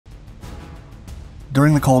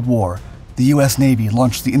During the Cold War, the U.S. Navy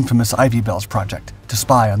launched the infamous Ivy Bells project to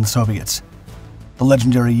spy on the Soviets. The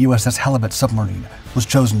legendary USS Halibut submarine was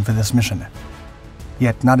chosen for this mission.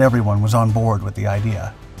 Yet not everyone was on board with the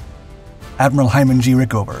idea. Admiral Hyman G.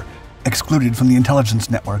 Rickover, excluded from the intelligence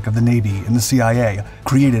network of the Navy and the CIA,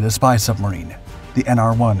 created a spy submarine, the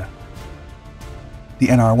NR-1. The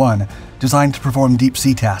NR-1, designed to perform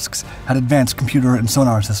deep-sea tasks, had advanced computer and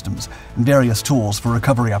sonar systems and various tools for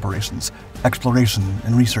recovery operations, exploration,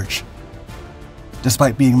 and research.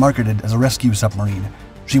 Despite being marketed as a rescue submarine,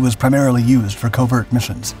 she was primarily used for covert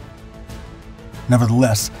missions.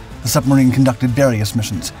 Nevertheless, the submarine conducted various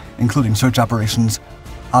missions, including search operations,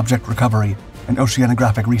 object recovery, and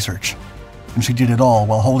oceanographic research, and she did it all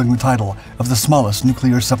while holding the title of the smallest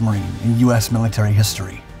nuclear submarine in U.S. military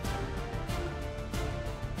history.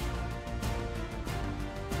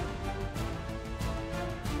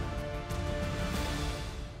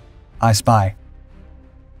 I Spy.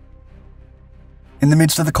 In the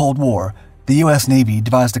midst of the Cold War, the U.S. Navy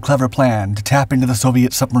devised a clever plan to tap into the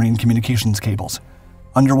Soviet submarine communications cables,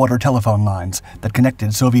 underwater telephone lines that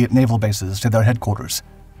connected Soviet naval bases to their headquarters,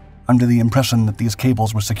 under the impression that these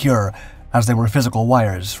cables were secure, as they were physical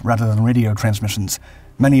wires rather than radio transmissions.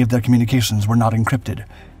 Many of their communications were not encrypted,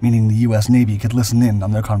 meaning the U.S. Navy could listen in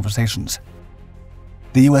on their conversations.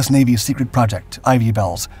 The U.S. Navy's secret project, Ivy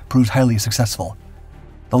Bells, proved highly successful.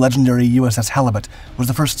 The legendary USS Halibut was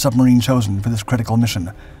the first submarine chosen for this critical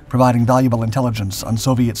mission, providing valuable intelligence on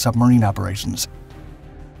Soviet submarine operations.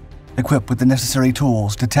 Equipped with the necessary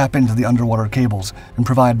tools to tap into the underwater cables and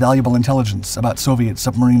provide valuable intelligence about Soviet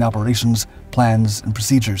submarine operations, plans, and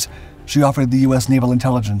procedures, she offered the U.S. naval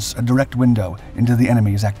intelligence a direct window into the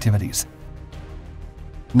enemy's activities.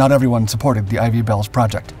 Not everyone supported the Ivy Bells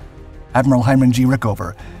project. Admiral Hyman G.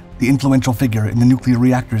 Rickover, the influential figure in the nuclear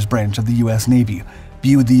reactors branch of the U.S. Navy,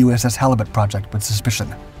 viewed the USS Halibut project with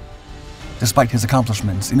suspicion. Despite his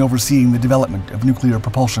accomplishments in overseeing the development of nuclear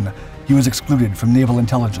propulsion, he was excluded from naval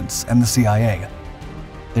intelligence and the CIA.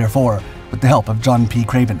 Therefore, with the help of John P.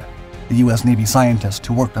 Craven, the U.S. Navy scientist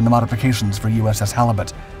who worked on the modifications for USS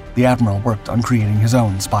Halibut, the admiral worked on creating his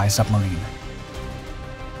own spy submarine.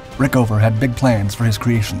 Rickover had big plans for his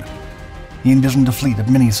creation. He envisioned a fleet of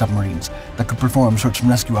mini-submarines that could perform search and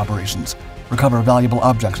rescue operations, recover valuable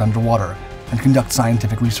objects underwater, and conduct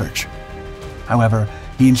scientific research. However,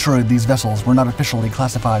 he ensured these vessels were not officially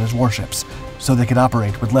classified as warships, so they could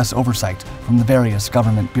operate with less oversight from the various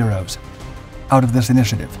government bureaus. Out of this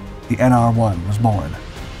initiative, the NR-1 was born.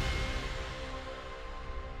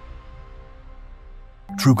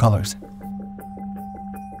 True colors.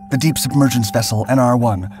 The deep submergence vessel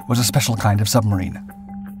NR-1 was a special kind of submarine.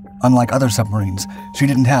 Unlike other submarines, she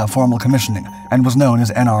didn't have formal commissioning and was known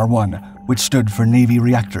as NR-1, which stood for Navy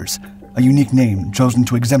Reactors, a unique name chosen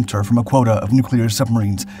to exempt her from a quota of nuclear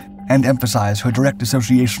submarines and emphasize her direct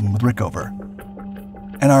association with Rickover.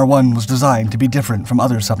 NR-1 was designed to be different from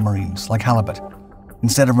other submarines, like Halibut.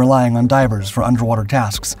 Instead of relying on divers for underwater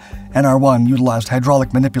tasks, NR-1 utilized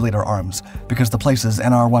hydraulic manipulator arms because the places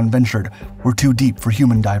NR-1 ventured were too deep for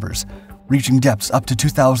human divers, reaching depths up to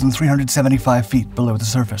 2,375 feet below the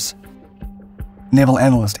surface. Naval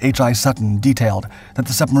analyst H.I. Sutton detailed that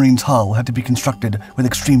the submarine's hull had to be constructed with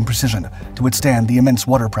extreme precision to withstand the immense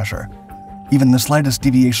water pressure. Even the slightest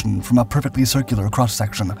deviation from a perfectly circular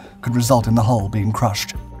cross-section could result in the hull being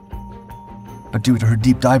crushed. But due to her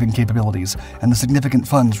deep diving capabilities and the significant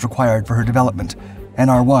funds required for her development,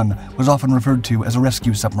 NR-1 was often referred to as a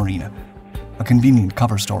rescue submarine, a convenient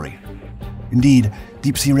cover story. Indeed,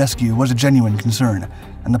 deep-sea rescue was a genuine concern,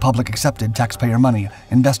 and the public accepted taxpayer money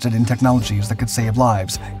invested in technologies that could save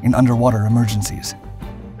lives in underwater emergencies.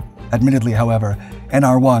 Admittedly, however,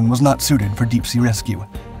 NR-1 was not suited for deep-sea rescue.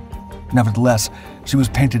 Nevertheless, she was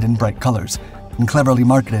painted in bright colors and cleverly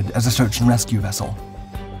marketed as a search and rescue vessel.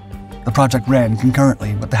 The project ran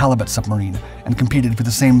concurrently with the Halibut submarine and competed for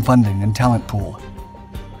the same funding and talent pool.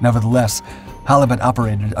 Nevertheless, Halibut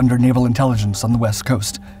operated under naval intelligence on the west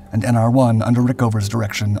coast, and NR-1 under Rickover's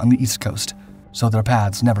direction on the east coast, so their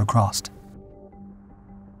paths never crossed.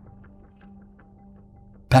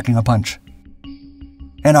 Packing a punch.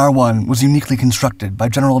 NR-1 was uniquely constructed by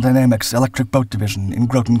General Dynamics Electric Boat Division in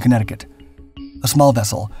Groton, Connecticut. A small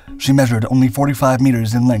vessel, she measured only 45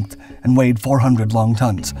 meters in length and weighed 400 long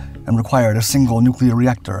tons, and required a single nuclear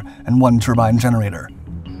reactor and one turbine generator.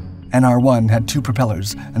 NR-1 had 2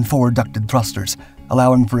 propellers and 4 ducted thrusters,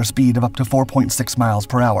 allowing for a speed of up to 4.6 miles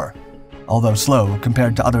per hour. Although slow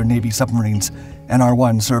compared to other Navy submarines,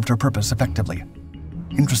 NR-1 served her purpose effectively.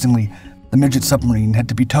 Interestingly, the midget submarine had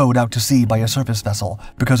to be towed out to sea by a surface vessel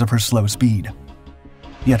because of her slow speed.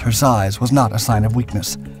 Yet her size was not a sign of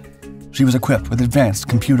weakness. She was equipped with advanced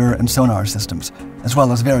computer and sonar systems, as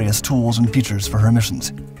well as various tools and features for her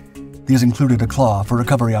missions. These included a claw for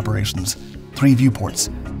recovery operations, 3 viewports,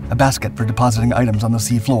 a basket for depositing items on the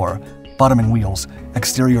sea floor, bottoming wheels,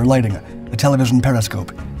 exterior lighting, a television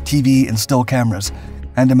periscope, TV and still cameras,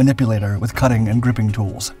 and a manipulator with cutting and gripping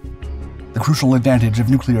tools. The crucial advantage of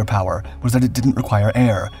nuclear power was that it didn't require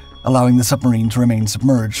air, allowing the submarine to remain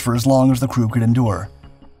submerged for as long as the crew could endure.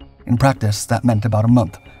 In practice, that meant about a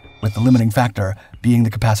month, with the limiting factor being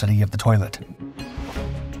the capacity of the toilet.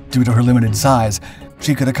 Due to her limited size,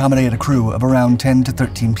 she could accommodate a crew of around 10 to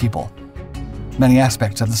 13 people. Many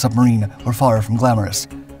aspects of the submarine were far from glamorous.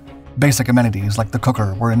 Basic amenities like the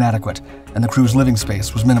cooker were inadequate, and the crew's living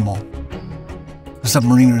space was minimal. The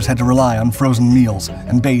submariners had to rely on frozen meals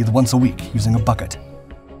and bathe once a week using a bucket.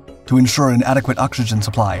 To ensure an adequate oxygen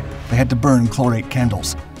supply, they had to burn chlorate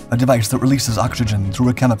candles, a device that releases oxygen through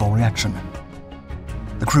a chemical reaction.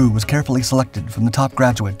 The crew was carefully selected from the top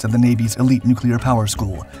graduates of the Navy's elite nuclear power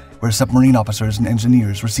school, where submarine officers and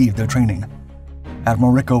engineers received their training.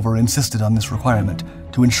 Admiral Rickover insisted on this requirement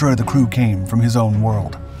to ensure the crew came from his own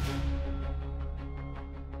world.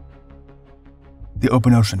 The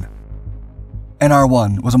open ocean.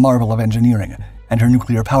 NR-1 was a marvel of engineering, and her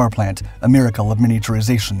nuclear power plant a miracle of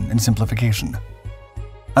miniaturization and simplification.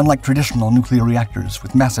 Unlike traditional nuclear reactors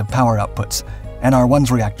with massive power outputs,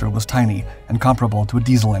 NR-1's reactor was tiny and comparable to a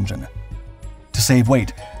diesel engine. To save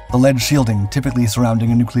weight, the lead shielding typically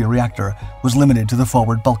surrounding a nuclear reactor was limited to the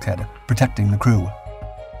forward bulkhead, protecting the crew.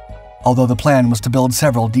 Although the plan was to build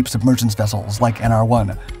several deep submergence vessels like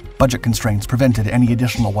NR-1, budget constraints prevented any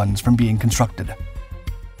additional ones from being constructed.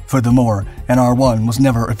 Furthermore, NR-1 was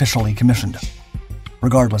never officially commissioned.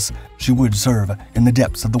 Regardless, she would serve in the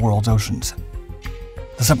depths of the world's oceans.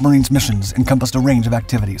 The submarine's missions encompassed a range of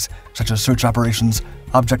activities, such as search operations,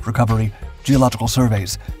 object recovery, geological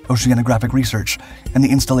surveys, oceanographic research, and the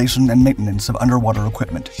installation and maintenance of underwater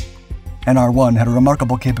equipment. NR-1 had a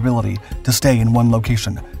remarkable capability to stay in one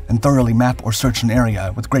location and thoroughly map or search an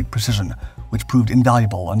area with great precision, which proved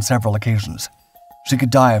invaluable on several occasions. She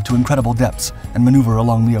could dive to incredible depths and maneuver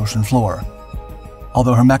along the ocean floor.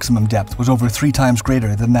 Although her maximum depth was over 3 times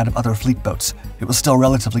greater than that of other fleet boats, it was still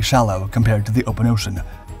relatively shallow compared to the open ocean,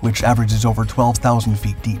 which averages over 12,000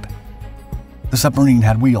 feet deep. The submarine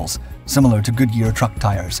had wheels, similar to Goodyear truck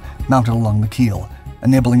tires, mounted along the keel,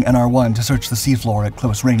 enabling NR-1 to search the seafloor at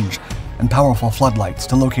close range, and powerful floodlights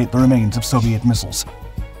to locate the remains of Soviet missiles.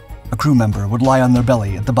 A crew member would lie on their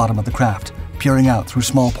belly at the bottom of the craft, peering out through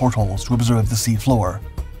small portholes to observe the sea floor.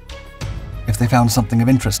 If they found something of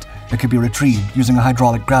interest, it could be retrieved using a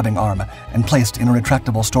hydraulic grabbing arm and placed in a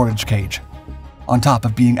retractable storage cage. On top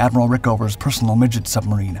of being Admiral Rickover's personal midget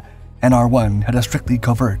submarine, NR-1 had a strictly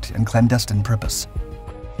covert and clandestine purpose.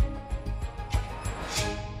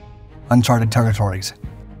 Uncharted territories.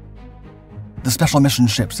 The special mission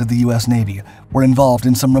ships of the U.S. Navy were involved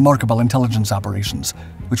in some remarkable intelligence operations,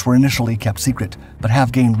 which were initially kept secret but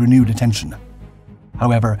have gained renewed attention.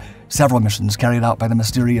 However, several missions carried out by the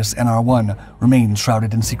mysterious NR-1 remained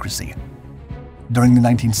shrouded in secrecy. During the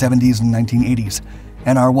 1970s and 1980s,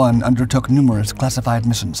 NR-1 undertook numerous classified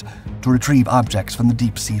missions to retrieve objects from the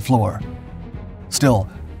deep sea floor. Still,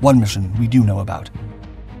 one mission we do know about.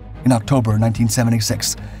 In October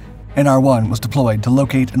 1976, NR-1 was deployed to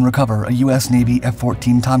locate and recover a U.S. Navy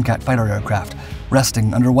F-14 Tomcat fighter aircraft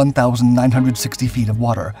resting under 1,960 feet of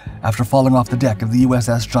water after falling off the deck of the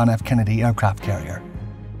USS John F. Kennedy aircraft carrier.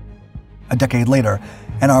 A decade later,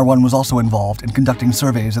 NR-1 was also involved in conducting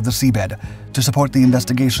surveys of the seabed to support the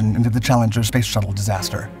investigation into the Challenger space shuttle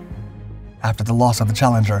disaster. After the loss of the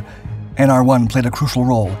Challenger, NR-1 played a crucial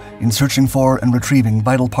role in searching for and retrieving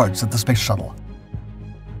vital parts of the space shuttle.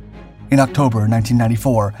 In October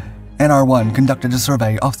 1994, NR-1 conducted a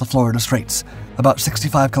survey off the Florida Straits, about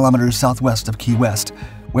 65 kilometers southwest of Key West,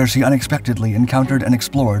 where she unexpectedly encountered and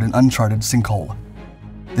explored an uncharted sinkhole.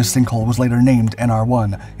 This sinkhole was later named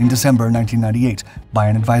NR-1 in December 1998 by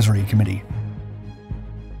an advisory committee.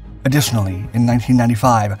 Additionally, in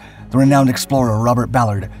 1995, the renowned explorer Robert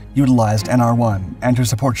Ballard utilized NR-1 and her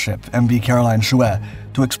support ship MV Caroline Chouet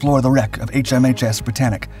to explore the wreck of HMHS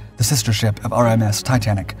Britannic, the sister ship of RMS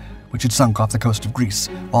Titanic, which had sunk off the coast of Greece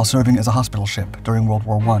while serving as a hospital ship during World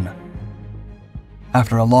War I.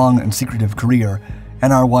 After a long and secretive career,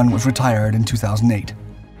 NR-1 was retired in 2008.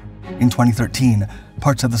 In 2013,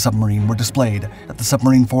 parts of the submarine were displayed at the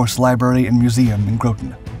Submarine Force Library and Museum in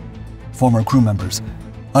Groton. Former crew members,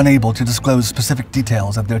 unable to disclose specific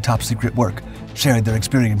details of their top-secret work, shared their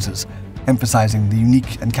experiences, emphasizing the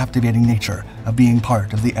unique and captivating nature of being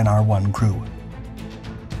part of the NR-1 crew.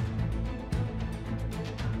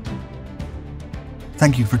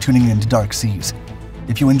 Thank you for tuning in to Dark Seas.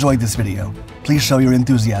 If you enjoyed this video, please show your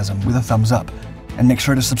enthusiasm with a thumbs up, and make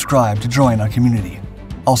sure to subscribe to join our community.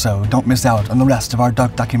 Also, don't miss out on the rest of our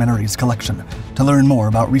Dark Documentaries collection to learn more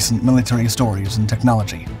about recent military stories and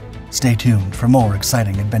technology. Stay tuned for more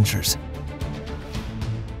exciting adventures.